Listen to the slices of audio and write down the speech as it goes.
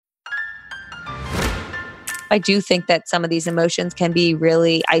I do think that some of these emotions can be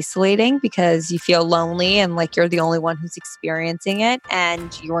really isolating because you feel lonely and like you're the only one who's experiencing it,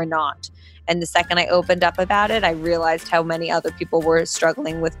 and you're not. And the second I opened up about it, I realized how many other people were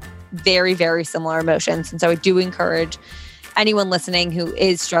struggling with very, very similar emotions. And so I do encourage anyone listening who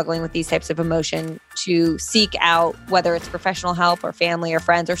is struggling with these types of emotion to seek out, whether it's professional help or family or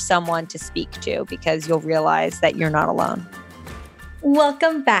friends or someone to speak to, because you'll realize that you're not alone.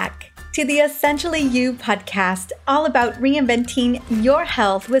 Welcome back to the Essentially You podcast, all about reinventing your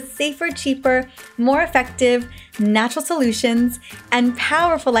health with safer, cheaper, more effective, natural solutions and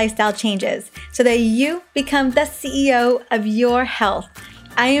powerful lifestyle changes so that you become the CEO of your health.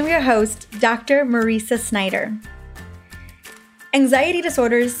 I am your host, Dr. Marisa Snyder. Anxiety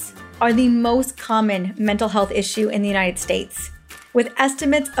disorders are the most common mental health issue in the United States, with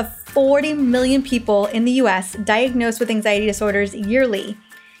estimates of 40 million people in the US diagnosed with anxiety disorders yearly.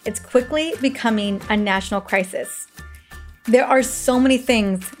 It's quickly becoming a national crisis. There are so many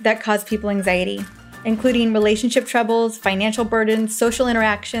things that cause people anxiety, including relationship troubles, financial burdens, social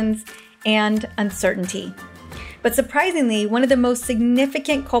interactions, and uncertainty. But surprisingly, one of the most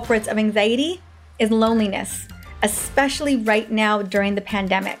significant culprits of anxiety is loneliness, especially right now during the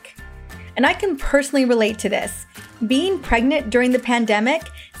pandemic. And I can personally relate to this. Being pregnant during the pandemic,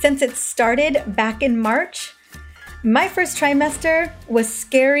 since it started back in March, my first trimester was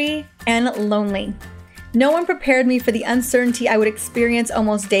scary and lonely. No one prepared me for the uncertainty I would experience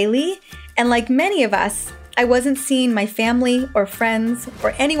almost daily. And like many of us, I wasn't seeing my family or friends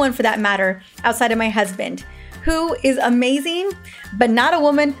or anyone for that matter outside of my husband, who is amazing, but not a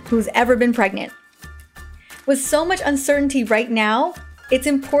woman who's ever been pregnant. With so much uncertainty right now, it's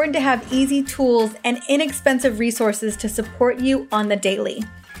important to have easy tools and inexpensive resources to support you on the daily.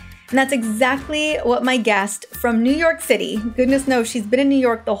 And that's exactly what my guest from New York City, goodness knows she's been in New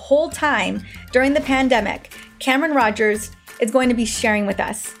York the whole time during the pandemic, Cameron Rogers, is going to be sharing with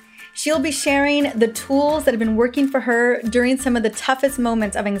us. She'll be sharing the tools that have been working for her during some of the toughest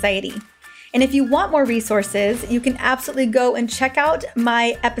moments of anxiety. And if you want more resources, you can absolutely go and check out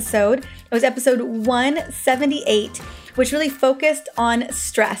my episode. It was episode 178, which really focused on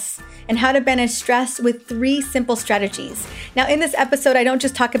stress and how to manage stress with 3 simple strategies. Now, in this episode, I don't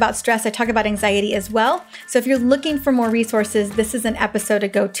just talk about stress, I talk about anxiety as well. So if you're looking for more resources, this is an episode to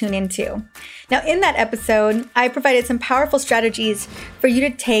go tune into. Now, in that episode, I provided some powerful strategies for you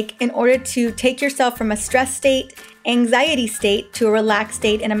to take in order to take yourself from a stress state, anxiety state, to a relaxed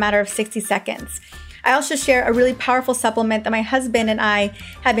state in a matter of 60 seconds. I also share a really powerful supplement that my husband and I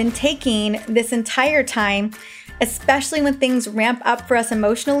have been taking this entire time, especially when things ramp up for us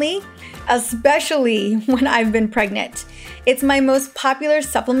emotionally, especially when I've been pregnant. It's my most popular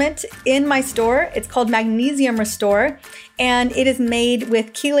supplement in my store. It's called Magnesium Restore, and it is made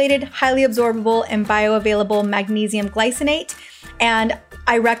with chelated, highly absorbable, and bioavailable magnesium glycinate. And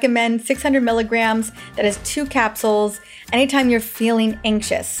I recommend 600 milligrams. That is 2 capsules anytime you're feeling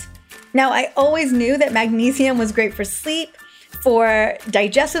anxious. Now, I always knew that magnesium was great for sleep, for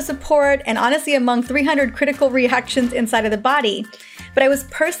digestive support, and honestly among 300 critical reactions inside of the body. But I was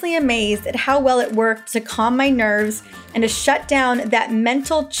personally amazed at how well it worked to calm my nerves and to shut down that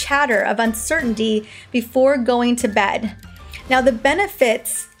mental chatter of uncertainty before going to bed. Now, the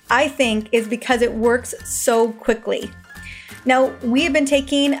benefits, I think, is because it works so quickly. Now, we have been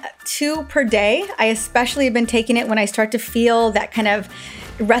taking 2 per day. I especially have been taking it when I start to feel that kind of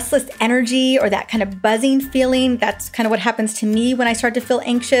restless energy or that kind of buzzing feeling. That's kind of what happens to me when I start to feel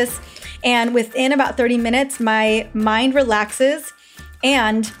anxious. And within about 30 minutes, my mind relaxes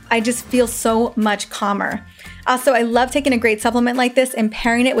and I just feel so much calmer. Also, I love taking a great supplement like this and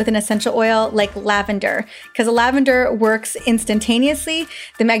pairing it with an essential oil like lavender, because the lavender works instantaneously.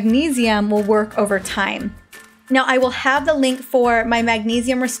 The magnesium will work over time. Now, I will have the link for my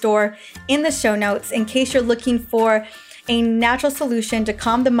Magnesium Restore in the show notes in case you're looking for a natural solution to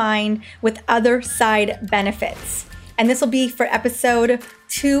calm the mind with other side benefits. And this will be for episode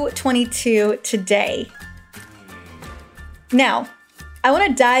 222 today. Now, I want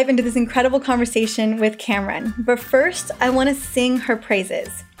to dive into this incredible conversation with Cameron, but first I want to sing her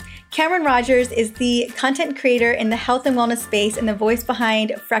praises. Cameron Rogers is the content creator in the health and wellness space and the voice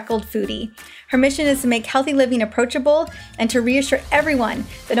behind Freckled Foodie. Her mission is to make healthy living approachable and to reassure everyone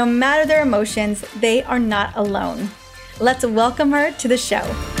that no matter their emotions, they are not alone. Let's welcome her to the show.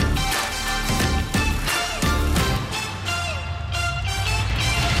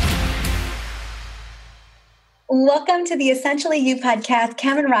 Welcome to the Essentially You podcast,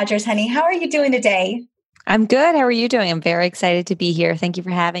 Cameron Rogers, honey. How are you doing today? I'm good. How are you doing? I'm very excited to be here. Thank you for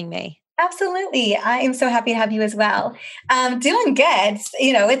having me. Absolutely. I am so happy to have you as well. Doing good.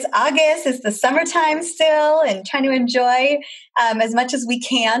 It's August, it's the summertime still, and trying to enjoy as much as we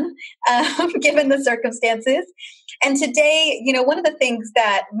can, given the circumstances. And today, one of the things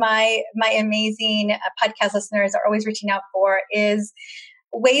that my amazing podcast listeners are always reaching out for is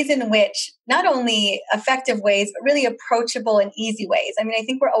ways in which not only effective ways, but really approachable and easy ways. I mean, I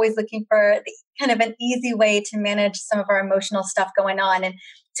think we're always looking for kind of an easy way to manage some of our emotional stuff going on. And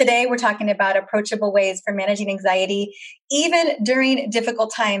today we're talking about approachable ways for managing anxiety, even during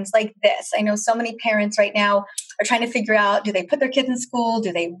difficult times like this. I know so many parents right now are trying to figure out, do they put their kids in school?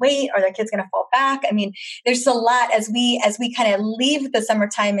 Do they wait? Are their kids going to fall back? I mean, there's a lot as we kind of leave the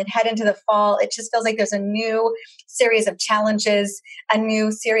summertime and head into the fall. It just feels like there's a new series of challenges, a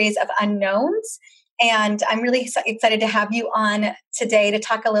new series of unknowns. And I'm really excited to have you on today to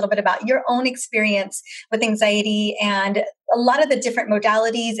talk a little bit about your own experience with anxiety and a lot of the different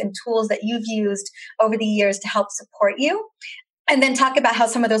modalities and tools that you've used over the years to help support you. And then talk about how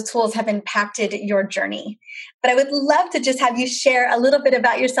some of those tools have impacted your journey. But I would love to just have you share a little bit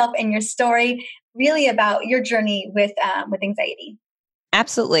about yourself and your story, really about your journey with anxiety.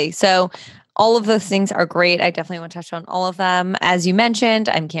 Absolutely. So all of those things are great. I definitely want to touch on all of them. As you mentioned,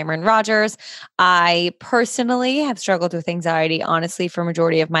 I'm Cameron Rogers. I personally have struggled with anxiety, honestly, for a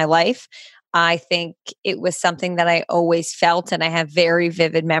majority of my life. I think it was something that I always felt, and I have very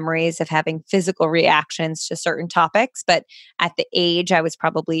vivid memories of having physical reactions to certain topics. But at the age I was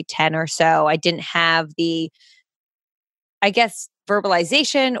probably 10 or so, I didn't have the, I guess,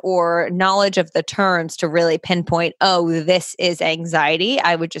 verbalization or knowledge of the terms to really pinpoint, oh, this is anxiety.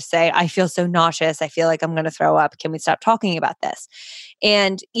 I would just say, I feel so nauseous. I feel like I'm going to throw up. Can we stop talking about this?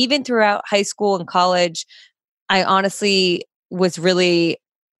 And even throughout high school and college, I honestly was really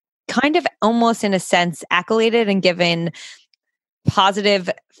kind of almost in a sense accoladed and given positive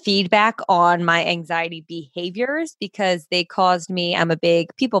feedback on my anxiety behaviors because they caused me, I'm a big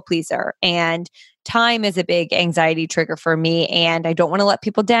people pleaser, and time is a big anxiety trigger for me. And I don't want to let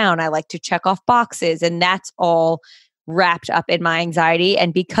people down. I like to check off boxes, and that's all wrapped up in my anxiety.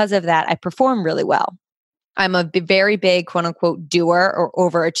 And because of that, I perform really well. I'm a very big quote unquote doer or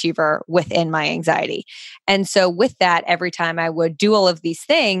overachiever within my anxiety. And so, with that, every time I would do all of these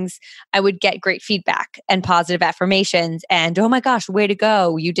things, I would get great feedback and positive affirmations. And oh my gosh, way to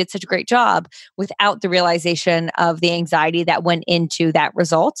go. You did such a great job, without the realization of the anxiety that went into that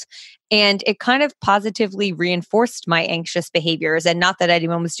result. And it kind of positively reinforced my anxious behaviors. And not that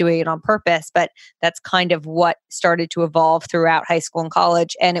anyone was doing it on purpose, but that's kind of what started to evolve throughout high school and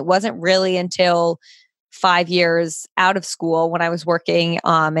college. And it wasn't really until 5 years out of school when I was working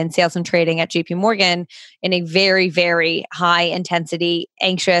in sales and trading at JP Morgan in a very, very high intensity,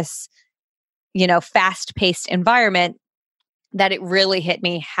 anxious, fast paced environment, that it really hit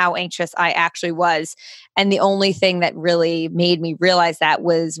me how anxious I actually was. And the only thing that really made me realize that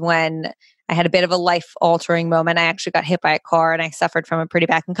was when I had a bit of a life altering moment. I actually got hit by a car and I suffered from a pretty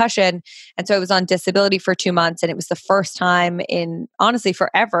bad concussion. And so I was on disability for 2 months. And it was the first time in honestly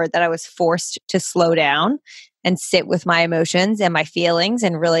forever that I was forced to slow down and sit with my emotions and my feelings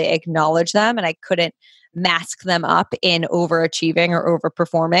and really acknowledge them. And I couldn't mask them up in overachieving or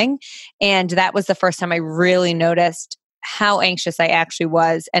overperforming. And that was the first time I really noticed how anxious I actually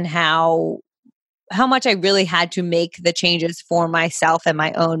was and how much I really had to make the changes for myself and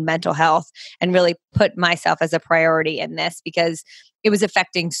my own mental health and really put myself as a priority in this because it was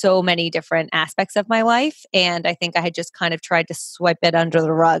affecting so many different aspects of my life. And I think I had just kind of tried to swipe it under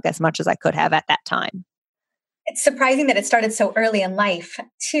the rug as much as I could have at that time. It's surprising that it started so early in life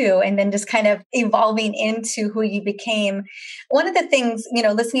too, and then just kind of evolving into who you became. One of the things,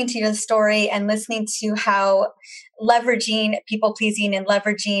 listening to your story and listening to how leveraging people pleasing and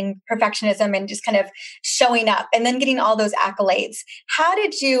leveraging perfectionism and just kind of showing up and then getting all those accolades. How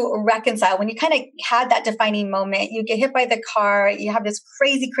did you reconcile when you kind of had that defining moment? You get hit by the car, you have this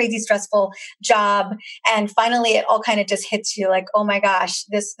crazy, crazy stressful job, and finally it all kind of just hits you like, oh my gosh,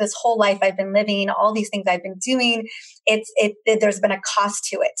 this whole life I've been living, all these things I've been doing, there's been a cost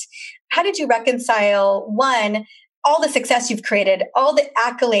to it. How did you reconcile one, all the success you've created, all the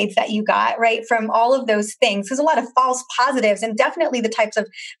accolades that you got, right, from all of those things? There's a lot of false positives, and definitely the types of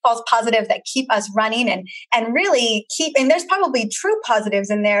false positives that keep us running and really and there's probably true positives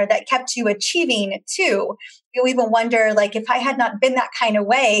in there that kept you achieving too. You even wonder, like, if I had not been that kind of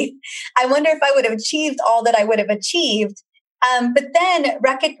way, I wonder if I would have achieved all that I would have achieved. But then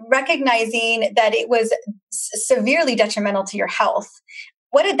recognizing that it was severely detrimental to your health.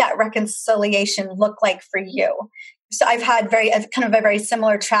 What did that reconciliation look like for you? So I've had kind of a very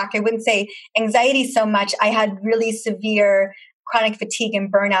similar track. I wouldn't say anxiety so much. I had really severe chronic fatigue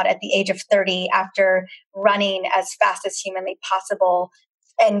and burnout at the age of 30 after running as fast as humanly possible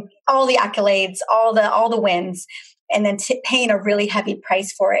and all the accolades, all the wins, and then paying a really heavy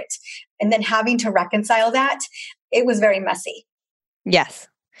price for it. And then having to reconcile that, it was very messy. Yes.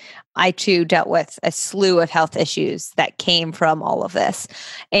 I too dealt with a slew of health issues that came from all of this.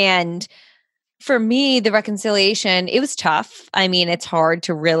 And for me, the reconciliation, it was tough. I mean, it's hard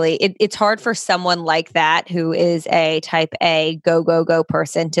to really, it's hard for someone like that who is a type A go, go, go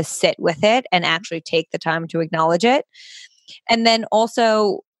person to sit with it and actually take the time to acknowledge it. And then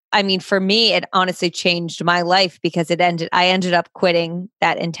also, I mean, for me, it honestly changed my life because I ended up quitting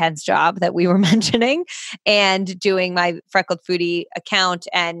that intense job that we were mentioning and doing my Freckled Foodie account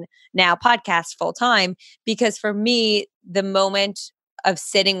and now podcast full time. Because for me, the moment of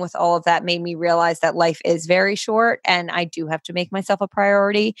sitting with all of that made me realize that life is very short and I do have to make myself a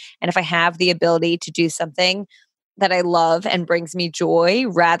priority. And if I have the ability to do something that I love and brings me joy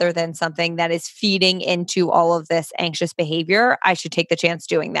rather than something that is feeding into all of this anxious behavior, I should take the chance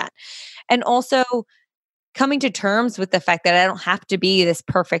doing that. And also coming to terms with the fact that I don't have to be this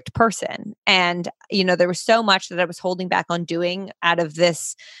perfect person. And, there was so much that I was holding back on doing out of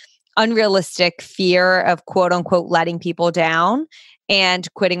this unrealistic fear of quote unquote letting people down. And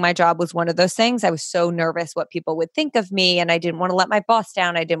quitting my job was one of those things. I was so nervous what people would think of me. And I didn't want to let my boss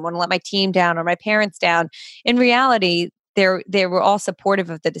down. I didn't want to let my team down or my parents down. In reality, they were all supportive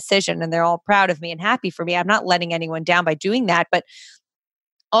of the decision and they're all proud of me and happy for me. I'm not letting anyone down by doing that. But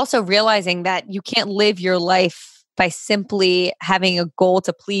also realizing that you can't live your life by simply having a goal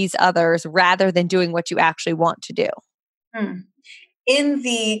to please others rather than doing what you actually want to do. In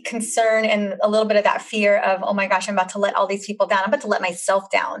the concern and a little bit of that fear of, oh my gosh, I'm about to let all these people down. I'm about to let myself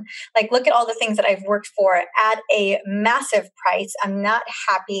down. Like, look at all the things that I've worked for at a massive price. I'm not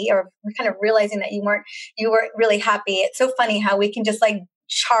happy, or kind of realizing that you weren't really happy. It's so funny how we can just like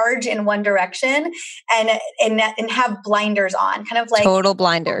charge in one direction and have blinders on, kind of like total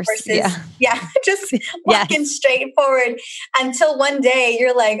blinders. Versus, just walking straight forward until one day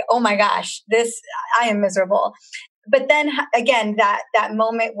you're like, oh my gosh, I am miserable. But then again, that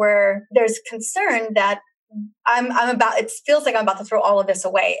moment where there's concern that it feels like I'm about to throw all of this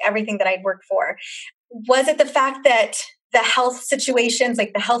away, everything that I'd worked for. Was it the fact that the health situations,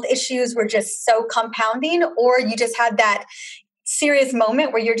 like the health issues were just so compounding, or you just had that serious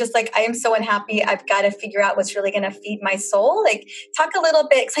moment where you're just like, I am so unhappy. I've got to figure out what's really going to feed my soul. Like, talk a little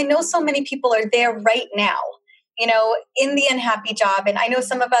bit, because I know so many people are there right now, in the unhappy job. And I know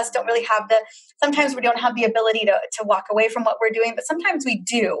some of us don't really sometimes we don't have the ability to walk away from what we're doing, but sometimes we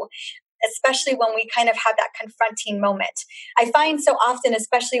do, especially when we kind of have that confronting moment. I find so often,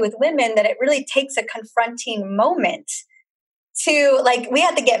 especially with women, that it really takes a confronting moment to, like, we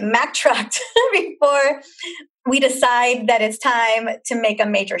have to get Mack trucked before we decide that it's time to make a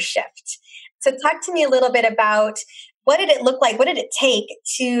major shift. So talk to me a little bit about, what did it look like? What did it take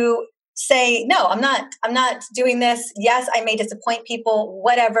to say, no, I'm not doing this. Yes, I may disappoint people,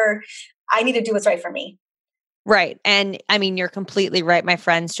 whatever. I need to do what's right for me. Right. And I mean, you're completely right. My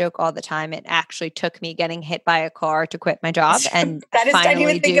friends joke all the time. It actually took me getting hit by a car to quit my job. And I didn't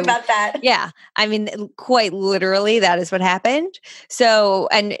even think about that. Yeah. I mean, quite literally, that is what happened. So,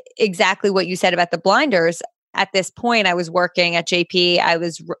 and exactly what you said about the blinders. At this point, I was working at JP. I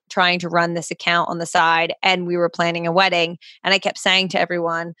was trying to run this account on the side, and we were planning a wedding. And I kept saying to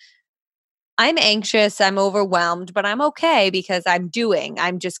everyone, I'm anxious, I'm overwhelmed, but I'm okay because I'm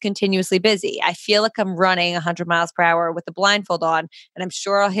just continuously busy. I feel like I'm running 100 miles per hour with the blindfold on, and I'm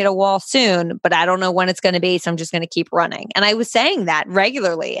sure I'll hit a wall soon, but I don't know when it's going to be. So I'm just going to keep running. And I was saying that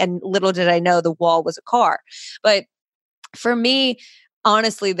regularly. And little did I know the wall was a car. But for me,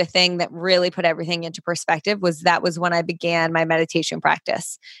 honestly, the thing that really put everything into perspective was when I began my meditation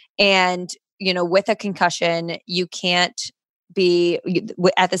practice. And, with a concussion, you can't be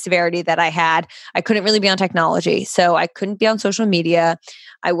at the severity that I had. I couldn't really be on technology. So I couldn't be on social media.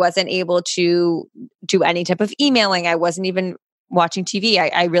 I wasn't able to do any type of emailing. I wasn't even watching TV.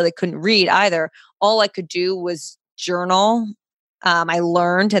 I really couldn't read either. All I could do was journal. I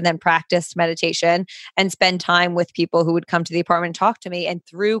learned and then practiced meditation and spend time with people who would come to the apartment and talk to me. And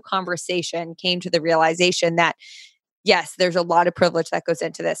through conversation came to the realization that, yes, there's a lot of privilege that goes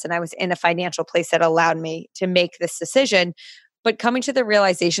into this. And I was in a financial place that allowed me to make this decision. But coming to the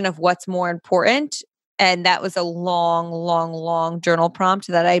realization of what's more important, and that was a long, long, long journal prompt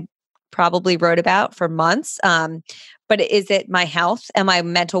that I probably wrote about for months. But is it my health and my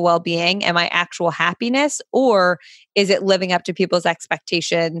mental well-being and my actual happiness? Or is it living up to people's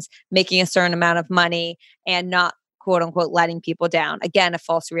expectations, making a certain amount of money and not, quote unquote, letting people down? Again, a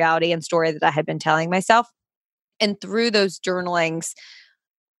false reality and story that I had been telling myself. And through those journalings,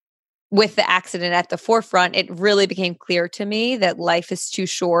 with the accident at the forefront, it really became clear to me that life is too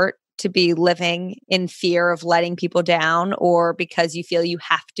short to be living in fear of letting people down or because you feel you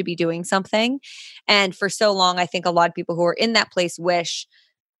have to be doing something. And for so long, I think a lot of people who are in that place wish,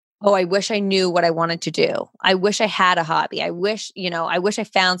 oh, I wish I knew what I wanted to do. I wish I had a hobby. I wish I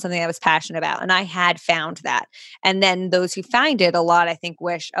found something I was passionate about. And I had found that. And then those who find it a lot, I think,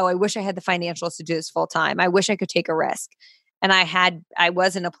 wish, oh, I wish I had the financials to do this full time. I wish I could take a risk. And I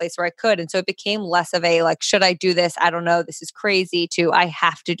was in a place where I could. And so it became less of a like, should I do this? I don't know. This is crazy to I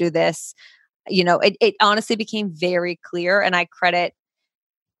have to do this. It honestly became very clear. And I credit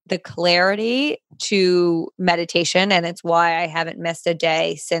the clarity to meditation. And it's why I haven't missed a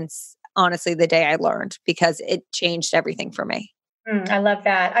day since honestly the day I learned, because it changed everything for me. I love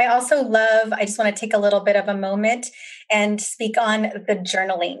that. I just want to take a little bit of a moment and speak on the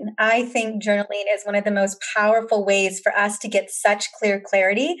journaling. I think journaling is one of the most powerful ways for us to get such clear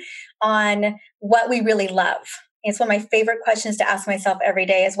clarity on what we really love. It's one of my favorite questions to ask myself every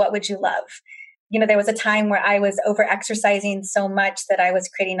day is, what would you love? There was a time where I was over exercising so much that I was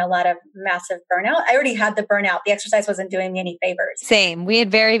creating a lot of massive burnout. I already had the burnout. The exercise wasn't doing me any favors. Same. We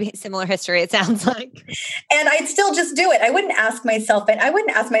had very similar history, it sounds like. And I'd still just do it. I wouldn't ask myself,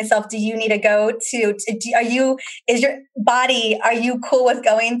 do you need to go is your body, are you cool with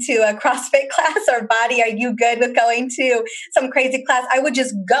going to a CrossFit class, or body, are you good with going to some crazy class? I would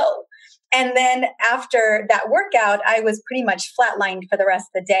just go. And then after that workout, I was pretty much flatlined for the rest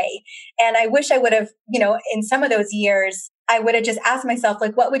of the day. And I wish I would have, in some of those years, I would have just asked myself,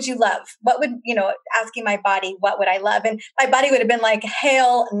 like, what would you love? What would, asking my body, what would I love? And my body would have been like,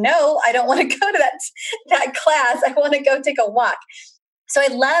 hell no, I don't want to go to that class. I want to go take a walk. So I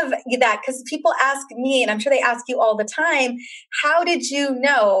love that, because people ask me, and I'm sure they ask you all the time, how did you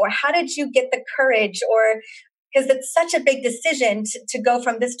know, or how did you get the courage, or because it's such a big decision to go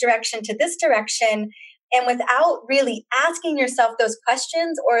from this direction to this direction. And without really asking yourself those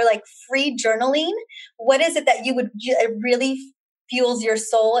questions, or like free journaling, what is it that it really fuels your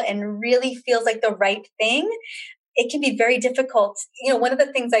soul and really feels like the right thing? It can be very difficult. One of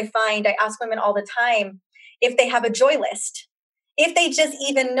the things I find, I ask women all the time, if they have a joy list, if they just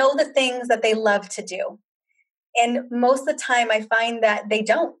even know the things that they love to do. And most of the time I find that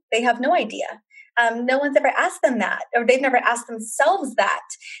they have no idea. No one's ever asked them that, or they've never asked themselves that.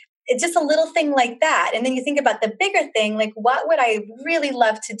 It's just a little thing like that. And then you think about the bigger thing, like, what would I really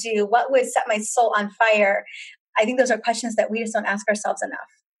love to do? What would set my soul on fire? I think those are questions that we just don't ask ourselves enough.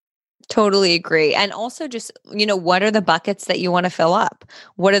 Totally agree. And also just, what are the buckets that you want to fill up?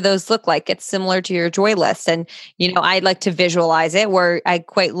 What do those look like? It's similar to your joy list. And, I'd like to visualize it where I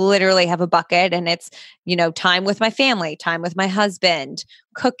quite literally have a bucket, and it's, time with my family, time with my husband,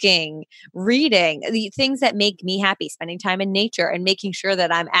 cooking, reading, the things that make me happy, spending time in nature, and making sure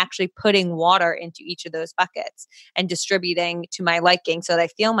that I'm actually putting water into each of those buckets and distributing to my liking so that I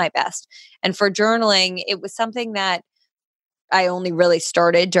feel my best. And for journaling, it was something that I only really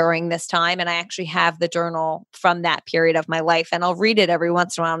started during this time. And I actually have the journal from that period of my life. And I'll read it every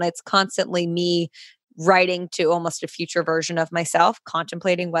once in a while. And it's constantly me writing to almost a future version of myself,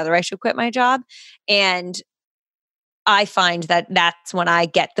 contemplating whether I should quit my job. And I find that that's when I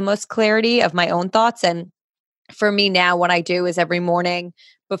get the most clarity of my own thoughts. And for me now, what I do is every morning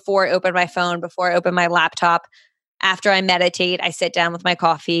before I open my phone, before I open my laptop, after I meditate, I sit down with my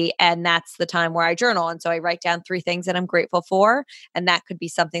coffee, and that's the time where I journal. And so I write down 3 things that I'm grateful for. And that could be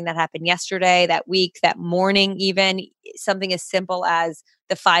something that happened yesterday, that week, that morning, even something as simple as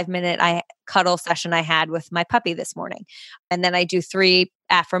the 5-minute cuddle session I had with my puppy this morning. And then I do 3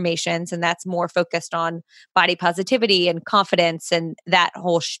 affirmations, and that's more focused on body positivity and confidence and that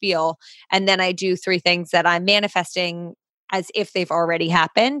whole spiel. And then I do 3 things that I'm manifesting as if they've already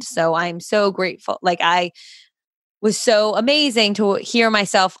happened. So I'm so grateful. I was so amazing to hear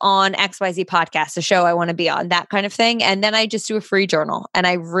myself on XYZ podcast, the show I want to be on, that kind of thing. And then I just do a free journal, and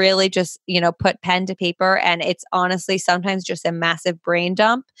I really just, put pen to paper. And it's honestly sometimes just a massive brain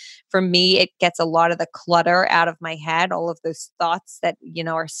dump. For me, it gets a lot of the clutter out of my head, all of those thoughts that,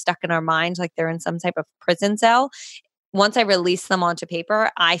 are stuck in our minds, like they're in some type of prison cell. Once I release them onto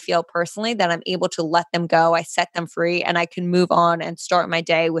paper, I feel personally that I'm able to let them go. I set them free, and I can move on and start my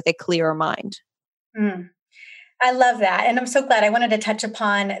day with a clearer mind. Mm. I love that. And I'm so glad. I wanted to touch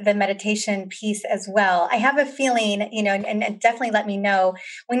upon the meditation piece as well. I have a feeling, and definitely let me know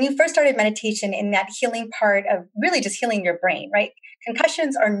when you first started meditation in that healing part of really just healing your brain, right?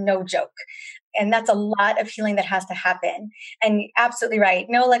 Concussions are no joke. And that's a lot of healing that has to happen. And you're absolutely right.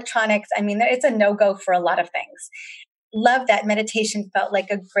 No electronics. I mean, it's a no-go for a lot of things. love that meditation felt like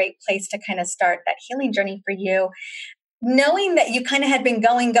a great place to kind of start that healing journey for you. Knowing that you kind of had been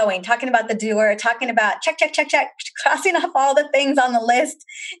going, talking about the doer, talking about check, crossing off all the things on the list,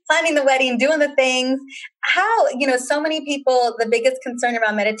 planning the wedding, doing the things. How, so many people, the biggest concern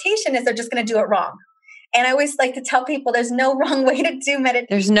around meditation is they're just going to do it wrong. And I always like to tell people there's no wrong way to do meditation.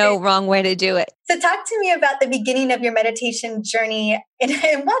 There's no wrong way to do it. So talk to me about the beginning of your meditation journey and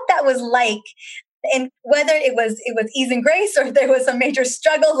what that was like. And whether it was ease and grace or there was a major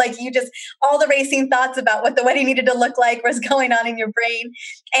struggle, like all the racing thoughts about what the wedding needed to look like was going on in your brain.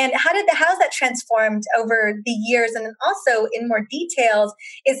 And how's that transformed over the years? And then also in more details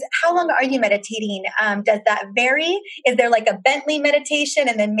is how long are you meditating? Does that vary? Is there like a Bentley meditation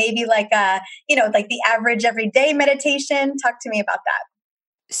and then maybe like like the average everyday meditation? Talk to me about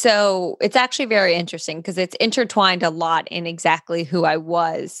that. So it's actually very interesting because it's intertwined a lot in exactly who I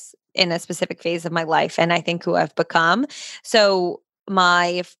was in a specific phase of my life, and I think who I've become. So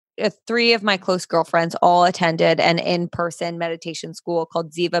my three of my close girlfriends all attended an in-person meditation school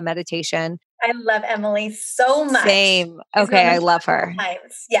called Ziva Meditation. I love Emily so much. Same. Okay, I love her.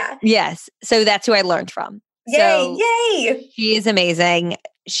 Times. Yeah. Yes. So that's who I learned from. Yay! She is amazing.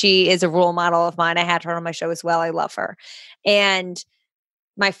 She is a role model of mine. I had her on my show as well. I love her. And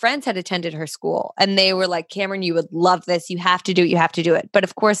my friends had attended her school and they were like, Cameron, you would love this. You have to do it. You have to do it. But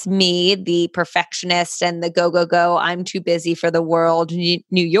of course, me, the perfectionist and the go, I'm too busy for the world New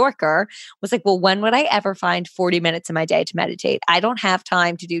Yorker was like, well, when would I ever find 40 minutes in my day to meditate? I don't have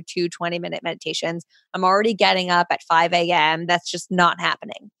time to do 2 20-minute meditations. I'm already getting up at 5 a.m. That's just not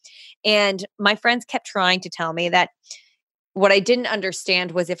happening. And my friends kept trying to tell me that what I didn't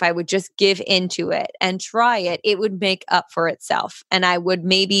understand was if I would just give into it and try it, it would make up for itself. And I would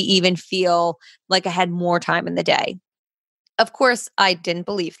maybe even feel like I had more time in the day. Of course, I didn't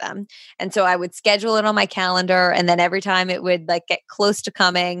believe them. And so I would schedule it on my calendar. And then every time it would like get close to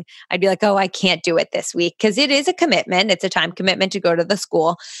coming, I'd be like, oh, I can't do it this week. Because it is a commitment. It's a time commitment to go to the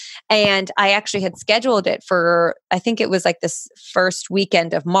school. And I actually had scheduled it for, I think it was like this first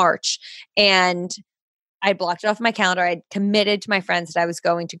weekend of March. And I blocked it off my calendar. I'd committed to my friends that I was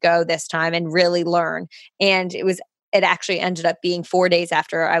going to go this time and really learn. And it actually ended up being 4 days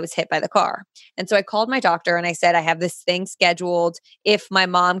after I was hit by the car. And so I called my doctor and I said, I have this thing scheduled. If my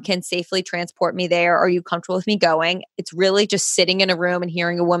mom can safely transport me there, are you comfortable with me going? It's really just sitting in a room and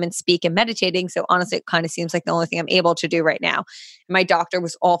hearing a woman speak and meditating. So honestly, it kind of seems like the only thing I'm able to do right now. And my doctor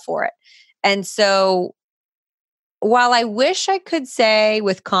was all for it. And so while I wish I could say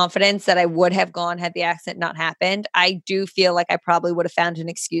with confidence that I would have gone had the accident not happened, I do feel like I probably would have found an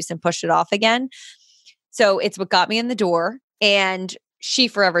excuse and pushed it off again. So it's what got me in the door. And she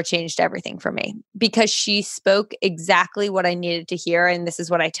forever changed everything for me because she spoke exactly what I needed to hear. And this is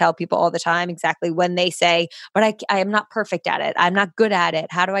what I tell people all the time, exactly when they say, but I am not perfect at it. I'm not good at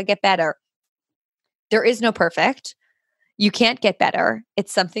it. How do I get better? There is no perfect. You can't get better.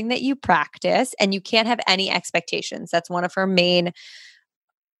 It's something that you practice and you can't have any expectations. That's one of her main,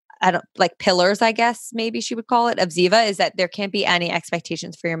 pillars, I guess, maybe she would call it, of Ziva, is that there can't be any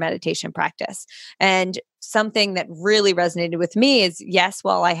expectations for your meditation practice. And something that really resonated with me is, yes,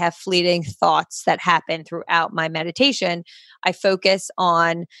 while I have fleeting thoughts that happen throughout my meditation, I focus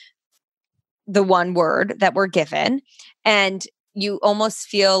on the one word that we're given. And you almost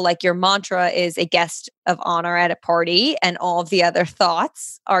feel like your mantra is a guest of honor at a party and all of the other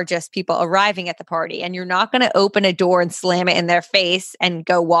thoughts are just people arriving at the party. And you're not going to open a door and slam it in their face and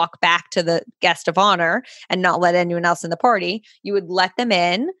go walk back to the guest of honor and not let anyone else in the party. You would let them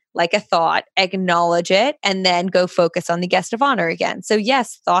in like a thought, acknowledge it, and then go focus on the guest of honor again. So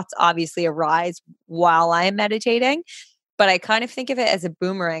yes, thoughts obviously arise while I am meditating. But I kind of think of it as a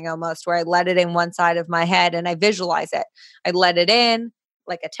boomerang almost, where I let it in one side of my head and I visualize it. I let it in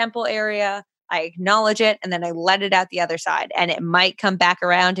like a temple area. I acknowledge it and then I let it out the other side. And it might come back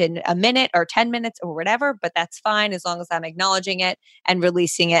around in a minute or 10 minutes or whatever, but that's fine as long as I'm acknowledging it and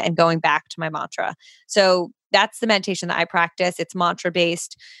releasing it and going back to my mantra. So that's the meditation that I practice. It's mantra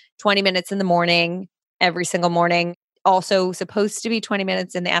based, 20 minutes in the morning, every single morning. Also supposed to be 20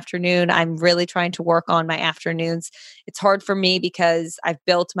 minutes in the afternoon. I'm really trying to work on my afternoons. It's hard for me because I've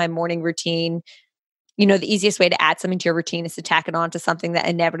built my morning routine. You know, the easiest way to add something to your routine is to tack it on to something that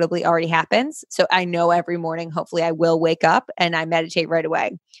inevitably already happens. So I know every morning, hopefully I will wake up and I meditate right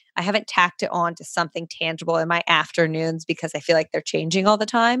away. I haven't tacked it on to something tangible in my afternoons because I feel like they're changing all the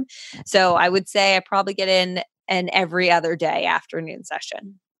time. So I would say I probably get in an every other day afternoon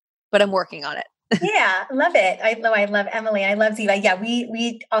session, but I'm working on it. Yeah, love it. I love Emily. I love Ziva. Yeah,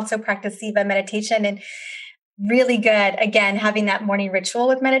 we also practice Ziva meditation. And really good. Again, having that morning ritual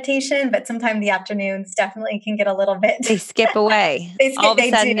with meditation, but sometimes the afternoons definitely can get a little bit. They skip away. All of a they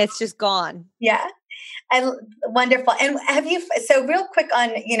do. sudden, it's just gone. Yeah. Wonderful. And have you, so real quick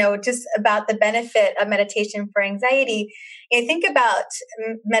on, just about the benefit of meditation for anxiety, think about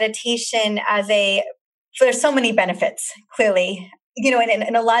meditation there's so many benefits, clearly,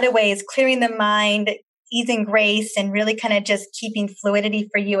 in a lot of ways, clearing the mind, easing grace, and really kind of just keeping fluidity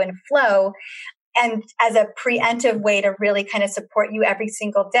for you and flow. And as a preemptive way to really kind of support you every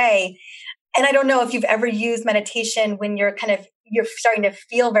single day. And I don't know if you've ever used meditation when you're starting to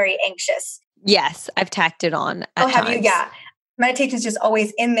feel very anxious. Yes, I've tacked it on at have times. you? Yeah. Meditation is just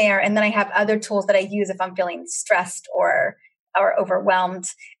always in there. And then I have other tools that I use if I'm feeling stressed or overwhelmed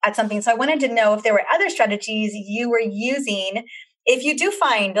at something. So I wanted to know if there were other strategies you were using. If you do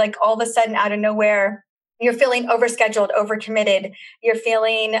find like all of a sudden out of nowhere, you're feeling overscheduled, overcommitted, you're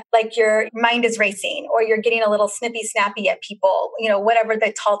feeling like your mind is racing, or you're getting a little snippy, snappy at people, whatever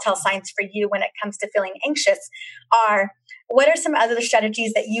the telltale signs for you when it comes to feeling anxious are, what are some other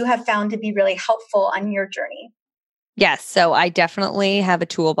strategies that you have found to be really helpful on your journey? Yes. So I definitely have a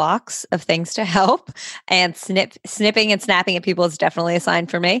toolbox of things to help, and snipping and snapping at people is definitely a sign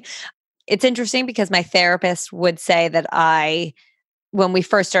for me. It's interesting because my therapist would say that when we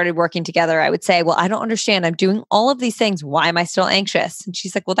first started working together, I would say, well, I don't understand. I'm doing all of these things. Why am I still anxious? And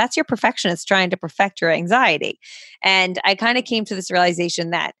she's like, well, that's your perfectionist trying to perfect your anxiety. And I kind of came to this realization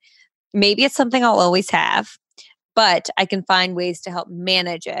that maybe it's something I'll always have, but I can find ways to help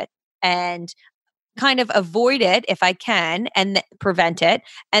manage it and kind of avoid it if I can and prevent it.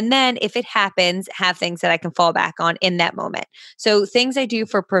 And then if it happens, have things that I can fall back on in that moment. So things I do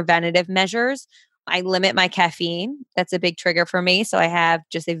for preventative measures, I limit my caffeine. That's a big trigger for me. So I have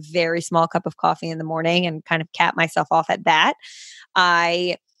just a very small cup of coffee in the morning and kind of cap myself off at that.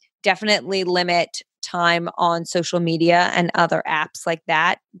 I definitely limit time on social media and other apps like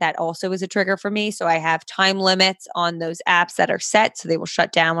that. That also is a trigger for me. So I have time limits on those apps that are set. So they will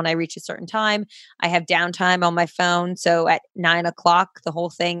shut down when I reach a certain time. I have downtime on my phone. So at 9:00, the whole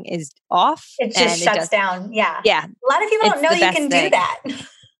thing is off. It just shuts down. Yeah. Yeah. A lot of people don't know you can do that.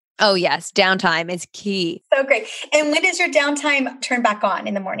 Oh, yes. Downtime is key. So great. And when does your downtime turn back on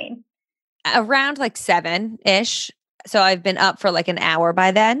in the morning? Around like 7-ish. So I've been up for like an hour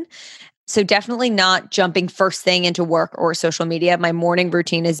by then. So definitely not jumping first thing into work or social media. My morning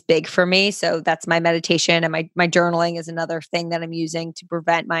routine is big for me. So that's my meditation, and my journaling is another thing that I'm using to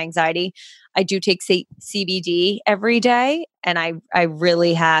prevent my anxiety. I do take CBD every day, and I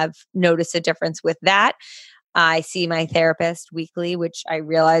really have noticed a difference with that. I see my therapist weekly, which I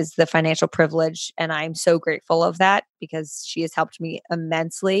realize the financial privilege, and I'm so grateful of that because she has helped me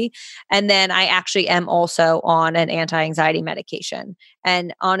immensely. And then I actually am also on an anti-anxiety medication.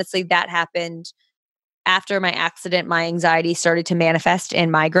 And honestly, that happened after my accident. My anxiety started to manifest in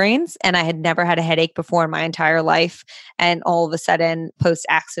migraines, and I had never had a headache before in my entire life. And all of a sudden, post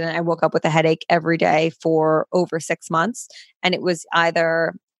accident, I woke up with a headache every day for over 6 months. And it was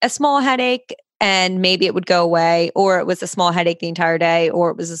either a small headache and maybe it would go away, or it was a small headache the entire day,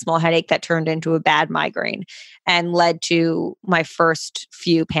 or it was a small headache that turned into a bad migraine and led to my first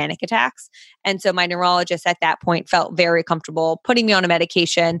few panic attacks. And so my neurologist at that point felt very comfortable putting me on a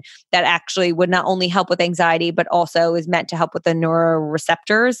medication that actually would not only help with anxiety, but also is meant to help with the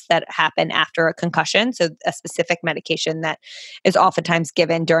neuroreceptors that happen after a concussion. So a specific medication that is oftentimes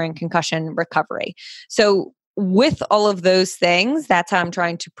given during concussion recovery. So with all of those things, that's how I'm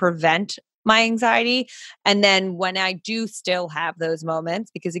trying to prevent my anxiety. And then when I do still have those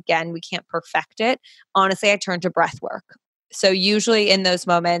moments, because again, we can't perfect it, honestly, I turn to breath work. So usually in those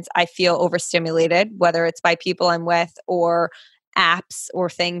moments, I feel overstimulated, whether it's by people I'm with or apps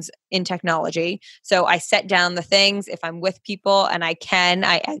or things in technology. So I set down the things. If I'm with people and I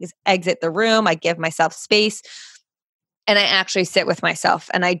exit the room, I give myself space. And I actually sit with myself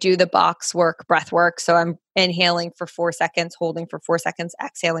and I do the box work, breath work. So I'm inhaling for 4 seconds, holding for 4 seconds,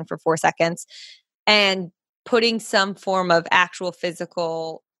 exhaling for 4 seconds, and putting some form of actual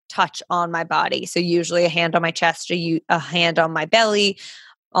physical touch on my body. So usually a hand on my chest, a hand on my belly.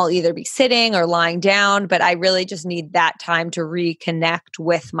 I'll either be sitting or lying down, but I really just need that time to reconnect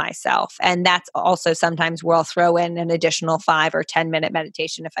with myself. And that's also sometimes where I'll throw in an additional 5 or 10-minute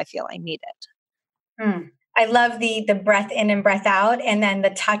meditation if I feel I need it. I love the breath in and breath out. And then the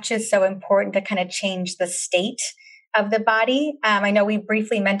touch is so important to kind of change the state of the body. I know we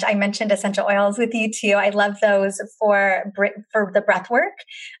briefly I mentioned essential oils with you too. I love those for the breath work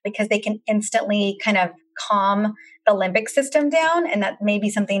because they can instantly kind of calm the limbic system down. And that may be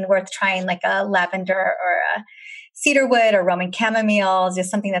something worth trying, like a lavender or cedarwood or Roman chamomile is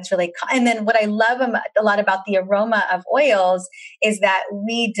just something that's really, and then what I love a lot about the aroma of oils is that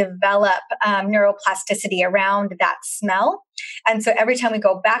we develop neuroplasticity around that smell. And so every time we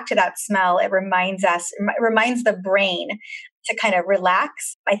go back to that smell, it reminds the brain to kind of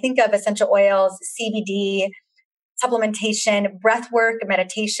relax. I think of essential oils, CBD, supplementation, breath work,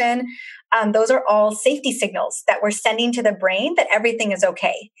 meditation. Those are all safety signals that we're sending to the brain that everything is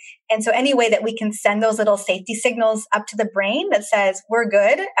okay. And so any way that we can send those little safety signals up to the brain that says, we're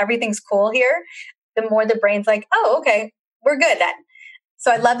good, everything's cool here, the more the brain's like, oh, okay, we're good then.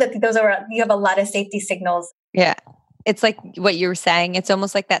 So I love that you have a lot of safety signals. Yeah. It's like what you were saying. It's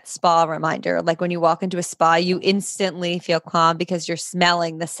almost like that spa reminder. Like when you walk into a spa, you instantly feel calm because you're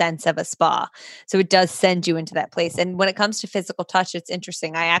smelling the scents of a spa. So it does send you into that place. And when it comes to physical touch, it's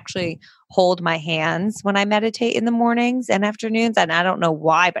interesting. I actually hold my hands when I meditate in the mornings and afternoons. And I don't know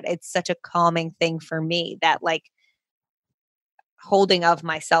why, but it's such a calming thing for me, that like holding of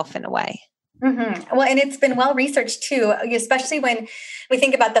myself in a way. Mm-hmm. Well, and it's been well researched too, especially when we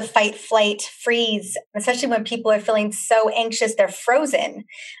think about the fight, flight, freeze, especially when people are feeling so anxious, they're frozen.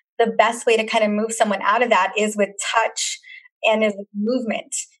 The best way to kind of move someone out of that is with touch and is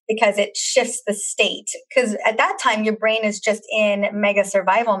movement, because it shifts the state. Because at that time, your brain is just in mega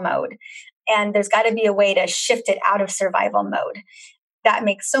survival mode. And there's got to be a way to shift it out of survival mode. That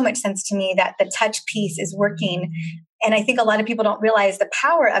makes so much sense to me, that the touch piece is working. And I think a lot of people don't realize the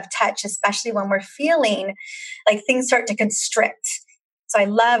power of touch, especially when we're feeling like things start to constrict. So I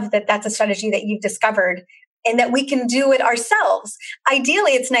love that that's a strategy that you've discovered and that we can do it ourselves.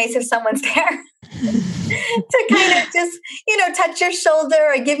 Ideally, it's nice if someone's there to kind of just, touch your shoulder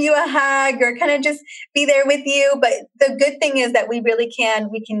or give you a hug or kind of just be there with you. But the good thing is that we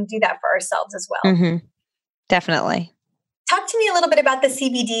can do that for ourselves as well. Mm-hmm. Definitely. Talk to me a little bit about the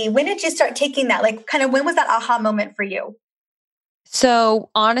CBD. When did you start taking that? Like, kind of when was that aha moment for you? So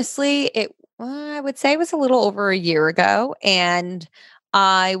honestly, I would say it was a little over a year ago, and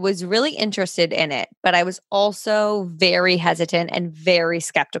I was really interested in it, but I was also very hesitant and very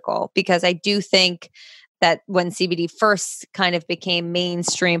skeptical, because I do think that when CBD first kind of became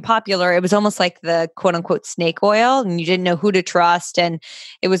mainstream popular, it was almost like the quote unquote snake oil, and you didn't know who to trust. And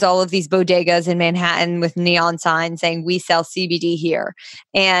it was all of these bodegas in Manhattan with neon signs saying, we sell CBD here.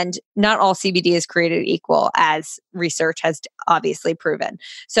 And not all CBD is created equal, as research has obviously proven.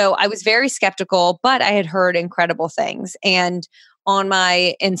 So I was very skeptical, but I had heard incredible things. And on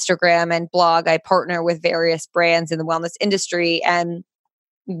my Instagram and blog, I partner with various brands in the wellness industry, and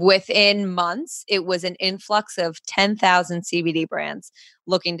within months, it was an influx of 10,000 CBD brands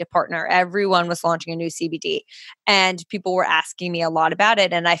looking to partner. Everyone was launching a new CBD, and people were asking me a lot about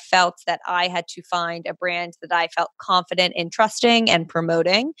it. And I felt that I had to find a brand that I felt confident in trusting and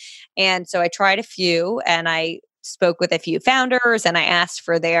promoting. And so I tried a few, and I spoke with a few founders, and I asked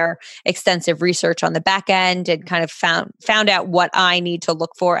for their extensive research on the back end, and kind of found out what I need to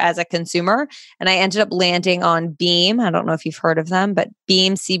look for as a consumer. And I ended up landing on Beam. I don't know if you've heard of them, but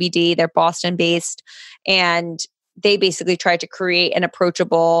Beam CBD, they're Boston based, and they basically tried to create an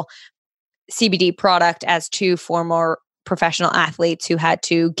approachable CBD product as two former professional athletes who had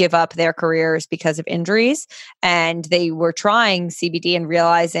to give up their careers because of injuries. And they were trying CBD and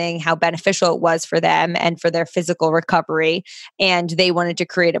realizing how beneficial it was for them and for their physical recovery. And they wanted to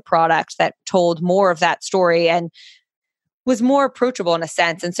create a product that told more of that story and was more approachable in a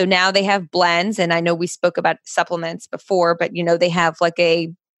sense. And so now they have blends. And I know we spoke about supplements before, but they have like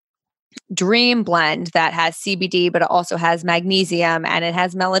a dream blend that has CBD, but it also has magnesium and it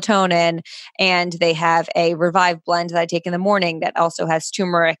has melatonin. And they have a Revive blend that I take in the morning that also has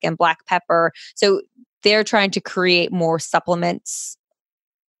turmeric and black pepper. So they're trying to create more supplements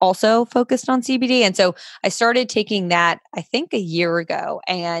also focused on CBD. And so I started taking that, I think, a year ago.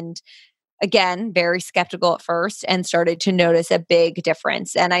 And again, very skeptical at first, and started to notice a big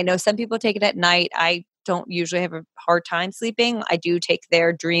difference. And I know some people take it at night. I don't usually have a hard time sleeping. I do take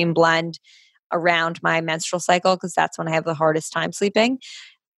their dream blend around my menstrual cycle, because that's when I have the hardest time sleeping.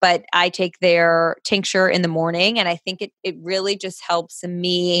 But I take their tincture in the morning, and I think it really just helps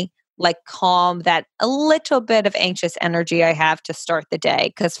me like calm that a little bit of anxious energy I have to start the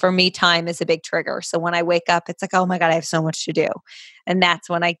day. Because for me, time is a big trigger. So when I wake up, it's like, oh my God, I have so much to do. And that's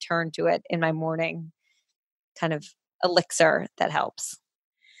when I turn to it in my morning kind of elixir that helps.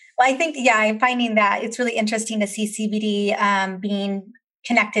 Well, I think, I'm finding that it's really interesting to see CBD being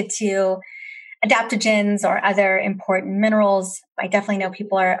connected to adaptogens or other important minerals. I definitely know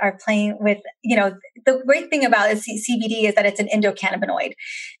people are playing with, the great thing about CBD is that it's an endocannabinoid.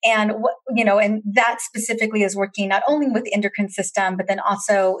 And, and that specifically is working not only with the endocrine system, but then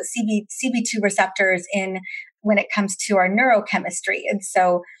also CB2 receptors in when it comes to our neurochemistry. And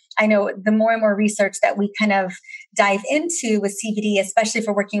so I know the more and more research that we kind of dive into with CBD, especially if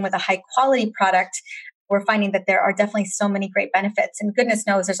we're working with a high quality product, we're finding that there are definitely so many great benefits. And goodness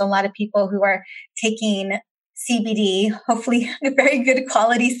knows there's a lot of people who are taking CBD, hopefully very good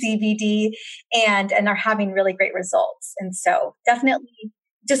quality CBD, and are having really great results. And so definitely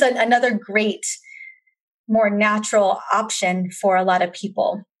just another great, more natural option for a lot of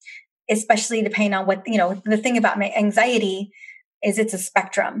people, especially depending on what, the thing about my anxiety is it's a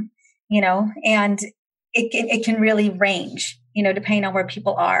spectrum, and it can really range, depending on where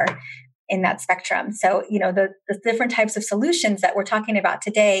people are in that spectrum. So, the different types of solutions that we're talking about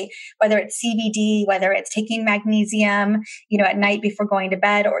today, whether it's CBD, whether it's taking magnesium, at night before going to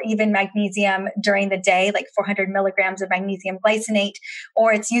bed, or even magnesium during the day, like 400 milligrams of magnesium glycinate,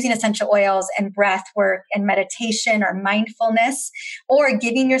 or it's using essential oils and breath work and meditation or mindfulness, or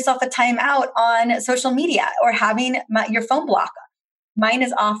giving yourself a time out on social media, or having your phone block. Mine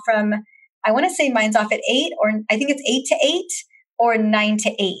is off from, I want to say mine's off at 8, or I think it's 8 to 8 or 9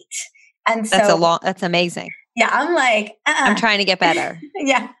 to 8. And so that's amazing. Yeah, I'm like, I'm trying to get better.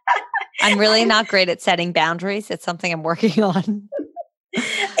 Yeah. I'm really not great at setting boundaries. It's something I'm working on.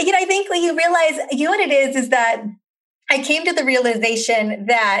 I think when you realize, what it is that I came to the realization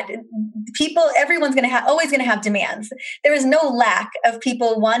that everyone's going to always going to have demands. There is no lack of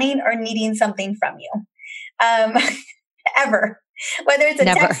people wanting or needing something from you, ever. Whether it's a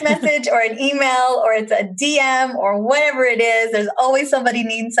text message or an email or it's a DM or whatever it is, there's always somebody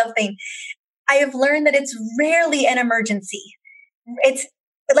needing something. I have learned that it's rarely an emergency. It's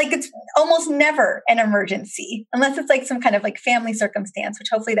almost never an emergency, unless it's like some kind of like family circumstance, which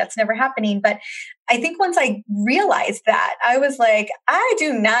hopefully that's never happening. But I think once I realized that, I was like, I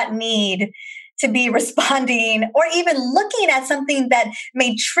do not need to be responding or even looking at something that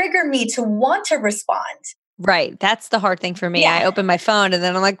may trigger me to want to respond. Right. That's the hard thing for me. Yeah. I open my phone and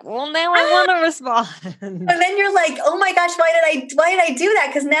then I'm like, well, now I want to respond. And then you're like, oh my gosh, why did I do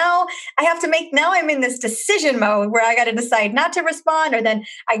that? Because now I'm in this decision mode where I got to decide not to respond, or then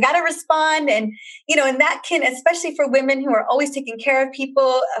I got to respond. And, and that can, especially for women who are always taking care of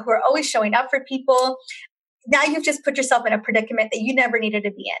people, who are always showing up for people, now you've just put yourself in a predicament that you never needed to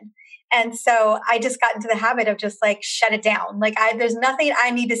be in. And so I just got into the habit of just like, shut it down. Like there's nothing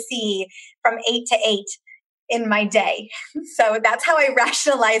I need to see from 8 to 8 in my day. So that's how I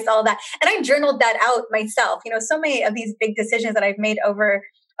rationalized all that. And I journaled that out myself. So many of these big decisions that I've made over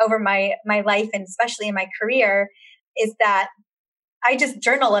my life, and especially in my career, is that I just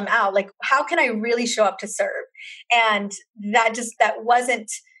journal them out. Like, how can I really show up to serve? And that wasn't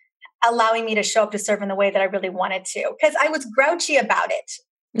allowing me to show up to serve in the way that I really wanted to, because I was grouchy about it.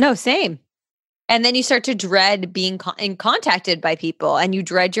 No, same. And then you start to dread being contacted by people, and you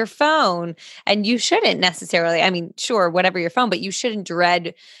dread your phone, and you shouldn't necessarily, sure, whatever your phone, but you shouldn't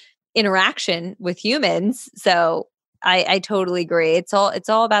dread interaction with humans. So I totally agree. It's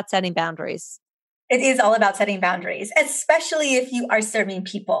all about setting boundaries. It is all about setting boundaries, especially if you are serving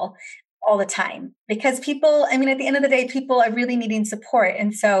people all the time, because people, at the end of the day, people are really needing support.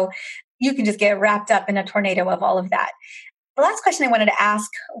 And so you can just get wrapped up in a tornado of all of that. The last question I wanted to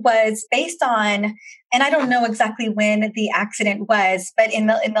ask was based on, and I don't know exactly when the accident was, but in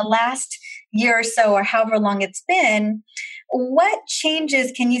the last year or so, or however long it's been, what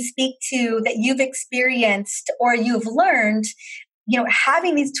changes can you speak to that you've experienced or you've learned,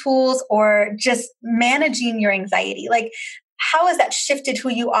 having these tools or just managing your anxiety? Like, how has that shifted who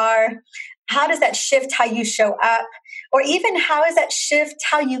you are? How does that shift how you show up? Or even how does that shift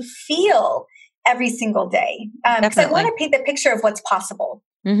how you feel every single day? Because I want to paint the picture of what's possible.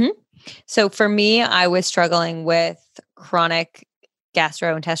 Mm-hmm. So for me, I was struggling with chronic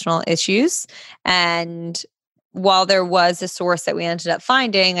gastrointestinal issues. And while there was a source that we ended up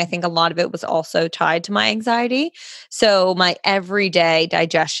finding, I think a lot of it was also tied to my anxiety. So my everyday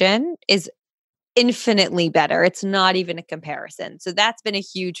digestion is infinitely better. It's not even a comparison. So that's been a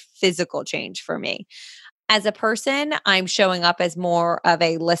huge physical change for me. As a person, I'm showing up as more of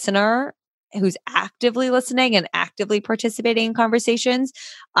a listener who's actively listening and actively participating in conversations.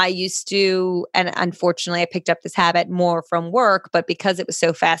 I used to, and unfortunately I picked up this habit more from work, but because it was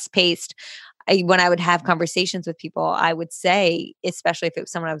so fast paced, when I would have conversations with people, I would say, especially if it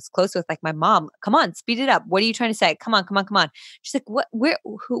was someone I was close with, like my mom, come on, speed it up. What are you trying to say? Come on, come on, come on. She's like, what,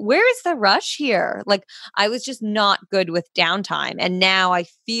 where is the rush here? Like, I was just not good with downtime. And now I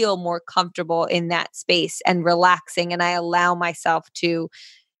feel more comfortable in that space and relaxing. And I allow myself to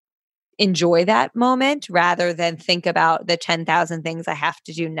enjoy that moment rather than think about the 10,000 things I have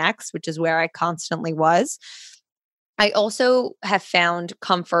to do next, which is where I constantly was. I also have found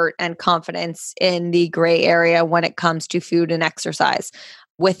comfort and confidence in the gray area when it comes to food and exercise.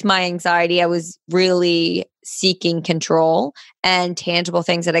 With my anxiety, I was really seeking control, and tangible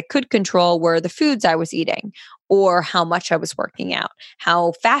things that I could control were the foods I was eating or how much I was working out,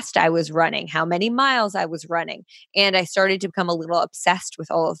 how fast I was running, how many miles I was running. And I started to become a little obsessed with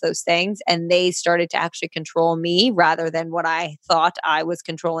all of those things, and they started to actually control me rather than what I thought I was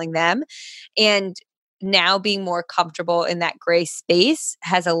controlling them. And now being more comfortable in that gray space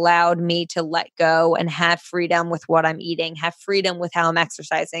has allowed me to let go and have freedom with what I'm eating, have freedom with how I'm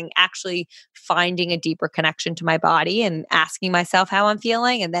exercising, actually finding a deeper connection to my body and asking myself how I'm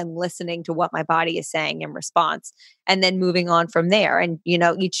feeling and then listening to what my body is saying in response and then moving on from there. And,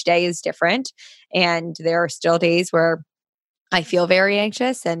 each day is different. And there are still days where I feel very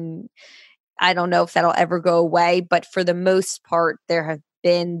anxious, and I don't know if that'll ever go away. But for the most part, there have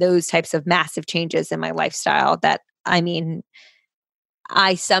been those types of massive changes in my lifestyle that,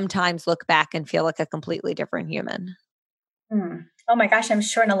 I sometimes look back and feel like a completely different human. Oh my gosh, I'm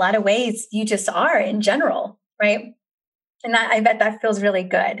sure in a lot of ways you just are in general, right? And I bet that feels really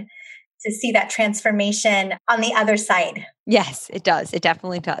good to see that transformation on the other side. Yes, it does. It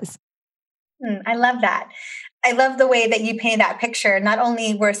definitely does. I love that. I love the way that you painted that picture. Not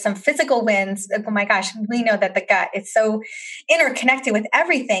only were some physical wins, oh my gosh, we know that the gut is so interconnected with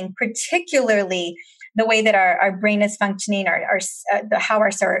everything, particularly the way that our brain is functioning, how our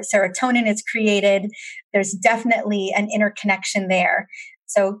serotonin is created. There's definitely an interconnection there.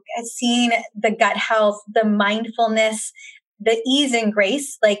 So seeing the gut health, the mindfulness, the ease and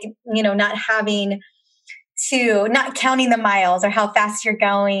grace, not counting the miles or how fast you're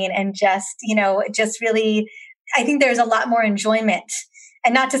going, and just really, I think there's a lot more enjoyment.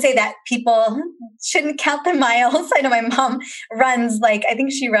 And not to say that people shouldn't count the miles. I know my mom runs I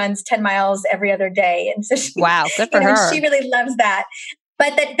think she runs 10 miles every other day. And so wow, good for her. She really loves that.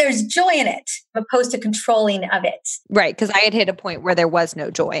 But that there's joy in it opposed to controlling of it. Right. Because I had hit a point where there was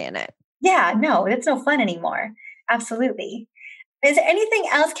no joy in it. Yeah, no, it's no fun anymore. Absolutely. Is there anything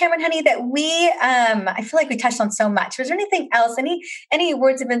else, Cameron, honey, that I feel like we touched on so much. Was there anything else, any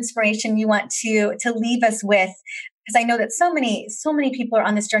words of inspiration you want to leave us with? Because I know that so many people are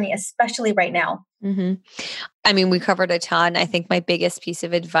on this journey, especially right now. Mm-hmm. We covered a ton. I think my biggest piece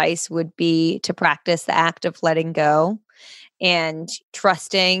of advice would be to practice the act of letting go and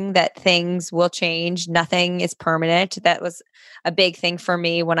trusting that things will change. Nothing is permanent. That was a big thing for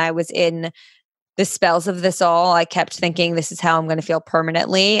me when I was in the spells of this all. I kept thinking this is how I'm going to feel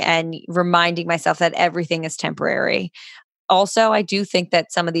permanently, and reminding myself that everything is temporary. Also, I do think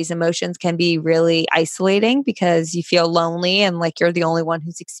that some of these emotions can be really isolating because you feel lonely and like you're the only one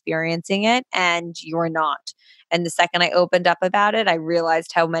who's experiencing it, and you're not. And the second I opened up about it, I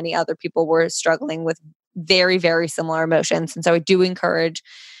realized how many other people were struggling with very, very similar emotions. And so I do encourage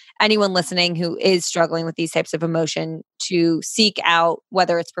anyone listening who is struggling with these types of emotion to seek out,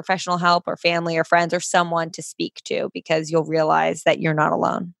 whether it's professional help or family or friends or someone to speak to, because you'll realize that you're not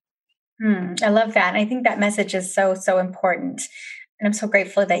alone. I love that. And I think that message is so, so important. And I'm so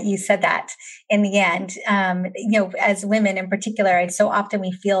grateful that you said that in the end. As women in particular, so often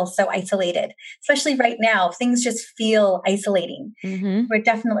we feel so isolated, especially right now. Things just feel isolating. Mm-hmm. We're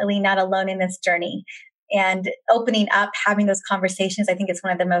definitely not alone in this journey. And opening up, having those conversations, I think it's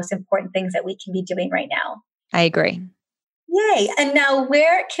one of the most important things that we can be doing right now. I agree. Yay. And now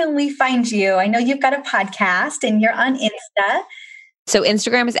where can we find you? I know you've got a podcast and you're on Insta. So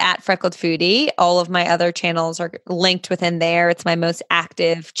Instagram is @FreckledFoodie. All of my other channels are linked within there. It's my most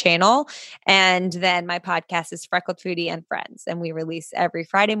active channel. And then my podcast is Freckled Foodie and Friends. And we release every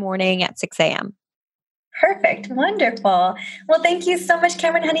Friday morning at 6 a.m. Perfect. Wonderful. Well, thank you so much,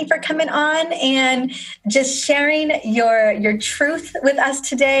 Cameron, honey, for coming on and just sharing your truth with us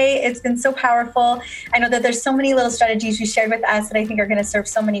today. It's been so powerful. I know that there's so many little strategies you shared with us that I think are going to serve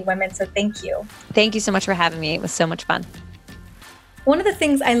so many women. So thank you. Thank you so much for having me. It was so much fun. One of the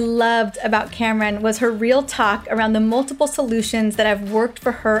things I loved about Cameron was her real talk around the multiple solutions that have worked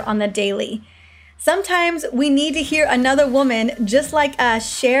for her on the daily. Sometimes we need to hear another woman just like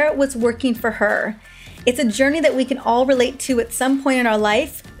us share what's working for her. It's a journey that we can all relate to at some point in our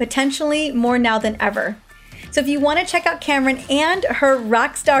life, potentially more now than ever. So if you want to check out Cameron and her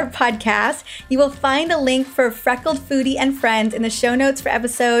Rockstar podcast, you will find a link for Freckled Foodie and Friends in the show notes for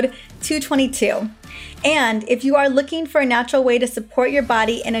episode 222. And if you are looking for a natural way to support your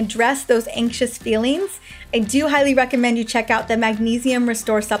body and address those anxious feelings, I do highly recommend you check out the Magnesium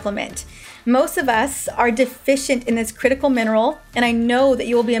Restore supplement. Most of us are deficient in this critical mineral, and I know that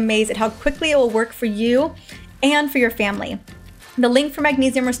you will be amazed at how quickly it will work for you and for your family. The link for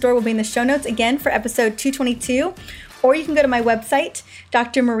Magnesium Restore will be in the show notes again for episode 222, or you can go to my website,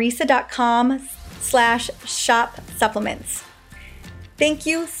 drmarisa.com/shop supplements. Thank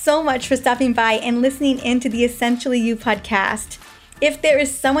you so much for stopping by and listening into the Essentially You podcast. If there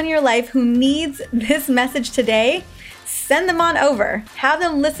is someone in your life who needs this message today, send them on over. Have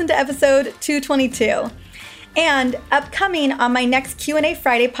them listen to episode 222. And upcoming on my next Q&A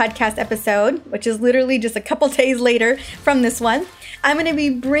Friday podcast episode, which is literally just a couple days later from this one, I'm going to be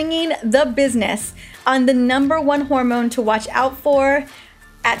bringing the business on the number one hormone to watch out for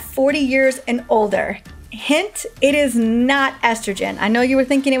at 40 years and older. Hint, it is not estrogen. I know you were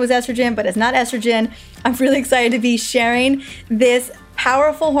thinking it was estrogen, but it's not estrogen. I'm really excited to be sharing this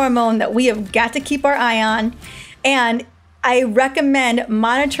powerful hormone that we have got to keep our eye on. And I recommend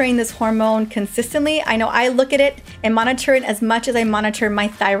monitoring this hormone consistently. I know I look at it and monitor it as much as I monitor my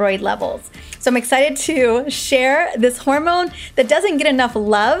thyroid levels. So I'm excited to share this hormone that doesn't get enough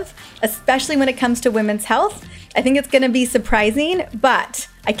love, especially when it comes to women's health. I think it's going to be surprising, but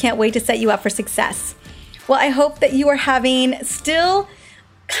I can't wait to set you up for success. Well, I hope that you are having still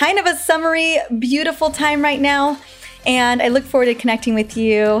kind of a summery, beautiful time right now. And I look forward to connecting with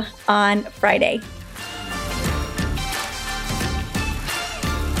you on Friday.